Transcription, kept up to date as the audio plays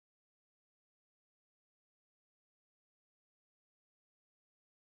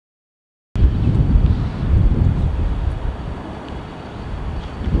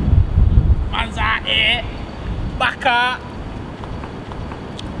Striker.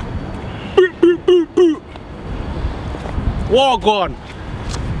 War gone.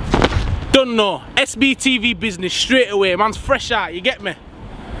 Don't know. SBTV business straight away. Man's fresh out, you get me?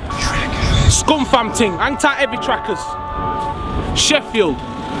 Scum fam ting. Hang tight heavy trackers. Sheffield.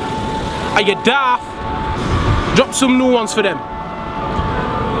 Are you daft? Drop some new ones for them.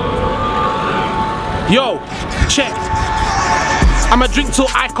 Yo, check. I'ma drink till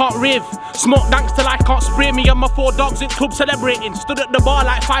I can't rave. Smoke danks till I can't spray. Me and my 4 dogs in club celebrating. Stood at the bar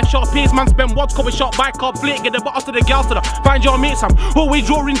like 5 sharp pays. Man spend wads, cover shot by car flake. Get the bottles to the gal to the find your mates. I'm always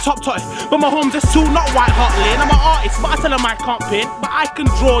drawing top totty. But my home's S2, not White Hart Lane. I'm an artist, but I tell them I can't paint. But I can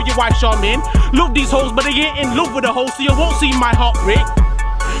draw your wife Charmaine. Love these hoes, but they ain't in love with the hoes, so you won't see my heart break.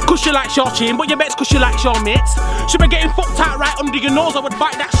 Cause you like Shaw chain, but you bet's cause you like Shaw mates. Should be getting fucked out right under your nose. I would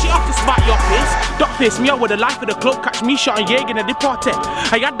bite that shit off to spite your face. Don't face me out with the life of the club. Catch me shot and Jaeger in a departed.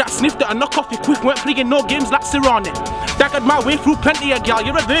 I had that sniff that I knock off you quick. Weren't playing no games like Sirani. Daggered my way through plenty of gal.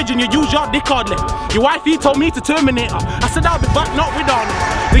 You're a virgin, you use your dick hardly. Your wifey told me to terminate her. I said I'll be back, not with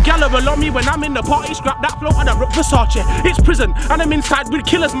Arnie. The gal will love me when I'm in the party. Scrap that float and I rip Versace. It's prison and I'm inside with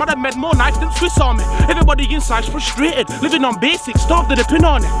killers. Man, I made more knives than Swiss Army. Everybody inside's frustrated, living on basics, starved to the pin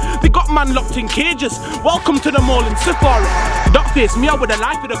on it. They got man locked in cages. Welcome to the mall in Safari. Duck face me out with the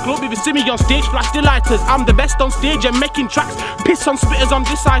life of the club. If you see me on stage, flash the lighters. I'm the best on stage and making tracks. Piss on spitters on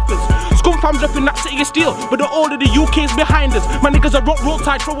disciples. Scum fams up in that city of steel, but the all of the UK's behind us. My niggas are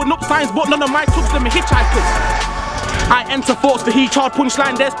roadside throwing up signs, but none of my tooks them are hitchhikers. I enter force for heat hard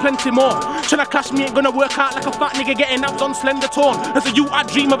punchline, there's plenty more. Tryna clash me ain't gonna work out like a fat nigga getting abs on slender tone. As a youth I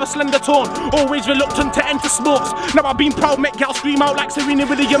dream of a slender tone, always reluctant to enter sports. Now I've been proud, make girls scream out like Serena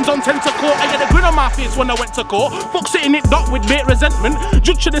Williams on centre court. I had a grin on my face when I went to court. Fuck sitting it dot with bait resentment.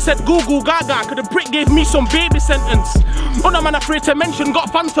 Judge should've said goo goo gaga, cause the prick gave me some baby sentence. On a man afraid to mention,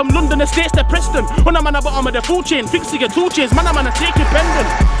 got fans from London estates to Preston. On a man at bottom of the food chain, fix to your 2 chains, man a man a take it pendant.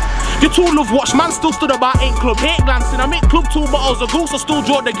 You two love watch, man still stood about 8 club, hate glancing. I make club 2 bottles of goose, I still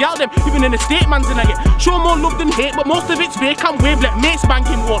draw the gal them. Even in the state man's in I get show more love than hate, but most of it's fake. I'm wave, let mates bang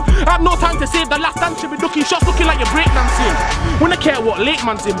him one. I have no time to save, the last dance should be ducking shots, looking like you're breakdancing. When I care what late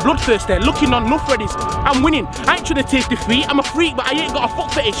man's in, bloodthirsty, looking on enough readies. I'm winning, I ain't trying to taste defeat. I'm a freak, but I ain't got a fuck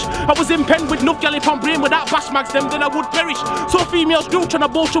fetish. I was in pen with enough gallop on brain, without bash mags them, then I would perish. So females still trying to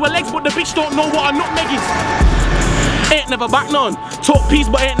bowl through her legs, but the bitch don't know what a nutmeg is. Ain't never back none. Talk peace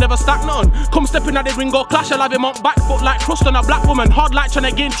but ain't never stack none. Come stepping at the ring or clash, I'll have him on back foot like crust on a black woman. Hard like trying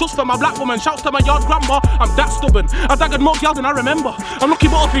to gain trust from a black woman. Shouts to my yard grandma, I'm that stubborn. I daggered more girls than I remember. I'm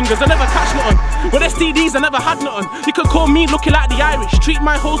lucky butterfingers, I never catch nothing. With STDs I never had nothing. You can call me looking like the Irish. Treat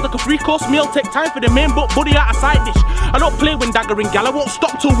my hoes like a 3-course meal. Take time for the main but buddy out a side dish. I don't play when daggering gal, I won't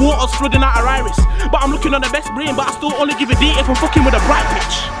stop till water's flooding out her iris. But I'm looking on the best brain, but I still only give a D if I'm fucking with a bright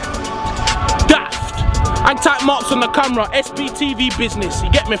bitch. Hang tight marks on the camera, SBTV business.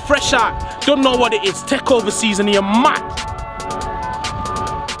 You get me fresh out, don't know what it is. Take over season, you're mad.